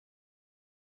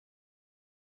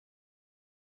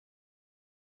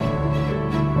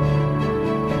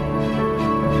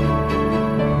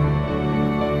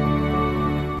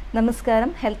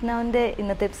നമസ്കാരം, ഹെൽത്ത് നൗവിൻ്റെ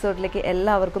ഇന്നത്തെ എപ്പിസോഡിലേക്ക്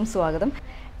എല്ലാവർക്കും സ്വാഗതം.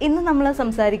 ഇന്ന് നമ്മൾ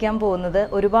സംസാരിക്കാൻ പോകുന്നത്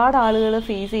ഒരുപാട് ആളുകൾ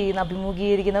ഫേസ് ചെയ്യുന്ന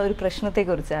അഭിമുഖീകരിക്കുന്ന ഒരു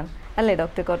പ്രശ്നത്തെക്കുറിച്ചാണ്, അല്ലേ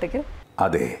ഡോക്ടർ കോട്ടയ്ക്കൽ?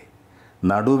 അതെ,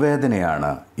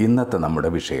 നടുവേദനയാണ് ഇന്നത്തെ നമ്മുടെ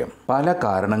വിഷയം. പല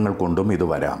കാരണങ്ങൾ കൊണ്ടും ഇത്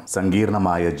വരാം.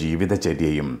 സങ്കീർണമായ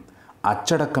ജീവിതചര്യയും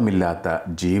അച്ചടക്കമില്ലാത്ത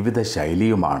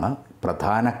ജീവിതശൈലിയുമാണ്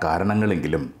പ്രധാന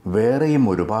കാരണങ്ങളെങ്കിലും വേറെയും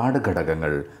ഒരുപാട്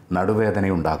ഘടകങ്ങൾ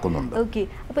നടുവേദന ഉണ്ടാക്കുന്നുണ്ട്. ഓക്കെ,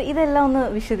 അപ്പോൾ ഇതെല്ലാം ഒന്ന്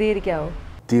വിശദീകരിക്കാവോ?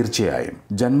 തീർച്ചയായും.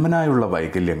 ജന്മനായുള്ള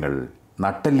വൈകല്യങ്ങൾ,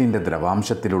 നട്ടെല്ലിൻ്റെ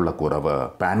ദ്രവാംശത്തിലുള്ള കുറവ്,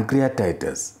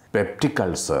 പാൻക്രിയാറ്റൈറ്റിസ്, പെപ്റ്റിക്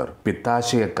അൾസർ,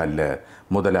 പിത്താശയക്കല്ല്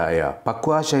മുതലായ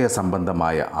പക്വാശയ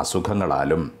സംബന്ധമായ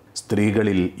അസുഖങ്ങളാലും,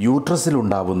 സ്ത്രീകളിൽ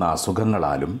യൂട്രസിലുണ്ടാവുന്ന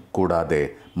അസുഖങ്ങളാലും, കൂടാതെ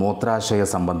മൂത്രാശയ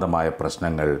സംബന്ധമായ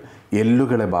പ്രശ്നങ്ങൾ,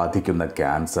 എല്ലുകളെ ബാധിക്കുന്ന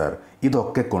ക്യാൻസർ,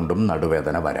 ഇതൊക്കെ കൊണ്ടും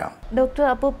നടുവേദന വരാം. ഡോക്ടർ,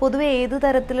 അപ്പോൾ പൊതുവെ ഏത്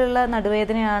തരത്തിലുള്ള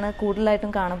നടുവേദനയാണ്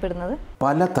കൂടുതലായിട്ടും കാണപ്പെടുന്നത്?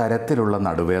 പല തരത്തിലുള്ള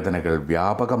നടുവേദനകൾ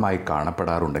വ്യാപകമായി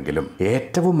കാണപ്പെടാറുണ്ടെങ്കിലും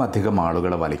ഏറ്റവും അധികം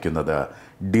ആളുകളെ വലിക്കുന്നത്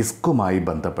ഡിസ്കുമായി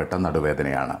ബന്ധപ്പെട്ട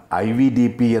നടുവേദനയാണ്.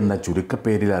 IVDP എന്ന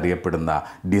ചുരുക്കപ്പേരിൽ അറിയപ്പെടുന്ന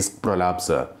ഡിസ്ക്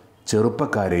പ്രൊലാപ്സ്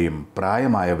ചെറുപ്പക്കാരെയും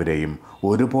പ്രായമായവരെയും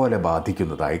ഒരുപോലെ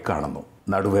ബാധിക്കുന്നതായി കാണുന്നു.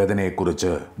 നടുവേദനയെക്കുറിച്ച്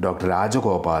ഡോക്ടർ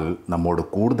രാജഗോപാൽ നമ്മോട്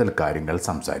കൂടുതൽ കാര്യങ്ങൾ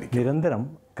സംസാരിക്കും. നിരന്തരം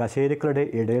കശേരുക്കളുടെ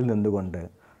ഇടയിൽ നിന്നുകൊണ്ട്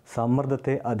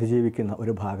സമ്മർദ്ദത്തെ അതിജീവിക്കുന്ന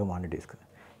ഒരു ഭാഗമാണ് ഡിസ്ക്.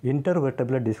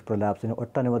 ഇൻ്റർവെർട്ടബിൾ ഡിസ്ക് പ്രൊലാപ്സിന്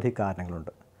ഒട്ടനവധി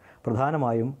കാരണങ്ങളുണ്ട്.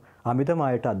 പ്രധാനമായും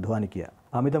അമിതമായിട്ട് അധ്വാനിക്കുക,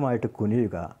 അമിതമായിട്ട്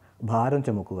കുനിയുക, ഭാരം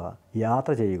ചുമക്കുക,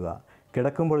 യാത്ര ചെയ്യുക,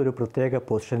 കിടക്കുമ്പോൾ ഒരു പ്രത്യേക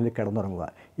പൊസിഷനിൽ കിടന്നുറങ്ങുക,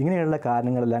 ഇങ്ങനെയുള്ള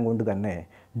കാരണങ്ങളെല്ലാം കൊണ്ട് തന്നെ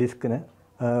ഡിസ്കിന്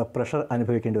പ്രഷർ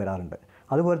അനുഭവിക്കേണ്ടി വരാറുണ്ട്.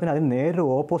 അതുപോലെ തന്നെ അതിന് നേരെ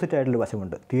ഓപ്പോസിറ്റ് ആയിട്ടുള്ള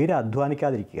വശമുണ്ട്. തീരെ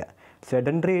അധ്വാനിക്കാതിരിക്കുക,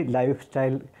 സെഡൻറ്ററി ലൈഫ്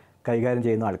സ്റ്റൈൽ കൈകാര്യം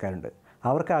ചെയ്യുന്ന ആൾക്കാരുണ്ട്.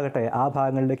 അവർക്കാകട്ടെ ആ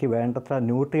ഭാഗങ്ങളിലേക്ക് വേണ്ടത്ര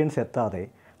ന്യൂട്രിയൻസ് എത്താതെ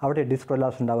അവിടെ ഡിസ്ക്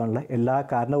പ്രൊലാപ്സ് ഉണ്ടാകാനുള്ള എല്ലാ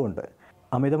കാരണവുമുണ്ട്.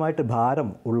 അമിതമായിട്ട് ഭാരം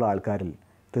ഉള്ള ആൾക്കാരിൽ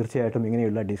തീർച്ചയായിട്ടും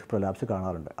ഇങ്ങനെയുള്ള ഡിസ്ക് പ്രൊലാപ്സ്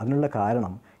കാണാറുണ്ട്. അതിനുള്ള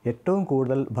കാരണം ഏറ്റവും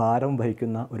കൂടുതൽ ഭാരം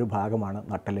വഹിക്കുന്ന ഒരു ഭാഗമാണ്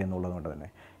നട്ടെല്ല് എന്നുള്ളതുകൊണ്ട് തന്നെ.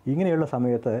 ഇങ്ങനെയുള്ള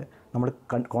സമയത്ത് നമ്മൾ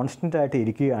കോൺസ്റ്റൻ്റായിട്ട്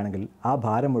ഇരിക്കുകയാണെങ്കിൽ ആ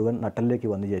ഭാരം മുഴുവൻ നട്ടെല്ലിലേക്ക്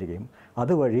വന്നു ചേരുകയും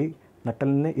അതുവഴി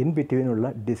നട്ടെല്ലിന് ഇൻ ബിറ്റ്വീനുള്ള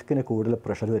ഡിസ്കിന് കൂടുതൽ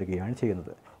പ്രഷർ വരികയാണ്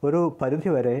ചെയ്യുന്നത്. ഒരു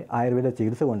പരിധിവരെ ആയുർവേദ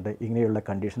ചികിത്സ കൊണ്ട് ഇങ്ങനെയുള്ള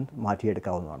കണ്ടീഷൻ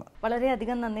മാറ്റിയെടുക്കാവുന്നതാണ്.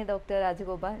 വളരെയധികം നന്ദി ഡോക്ടർ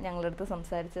രാജഗോപാൽ ഞങ്ങളുടെ അടുത്ത്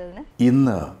സംസാരിച്ചതിന്.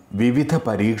 ഇന്ന് വിവിധ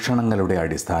പരീക്ഷണങ്ങളുടെ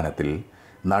അടിസ്ഥാനത്തിൽ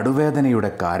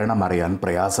നടുവേദനയുടെ കാരണമറിയാൻ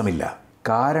പ്രയാസമില്ല.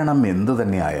 കാരണം എന്തു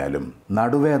തന്നെയായാലും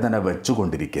നടുവേദന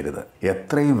വെച്ചുകൊണ്ടിരിക്കരുത്.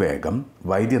 എത്രയും വേഗം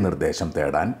വൈദ്യനിർദ്ദേശം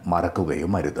തേടാൻ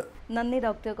മറക്കുകയും അരുത്. നന്ദി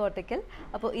ഡോക്ടർ കോട്ടയ്ക്കൽ.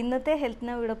 അപ്പോൾ ഇന്നത്തെ ഹെൽത്ത്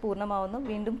നൗ ഇവിടെ പൂർണ്ണമാവുന്നു.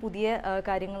 വീണ്ടും പുതിയ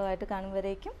കാര്യങ്ങളുമായിട്ട് കാണും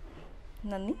വരേക്കും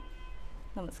നന്ദി,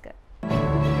 നമസ്കാരം.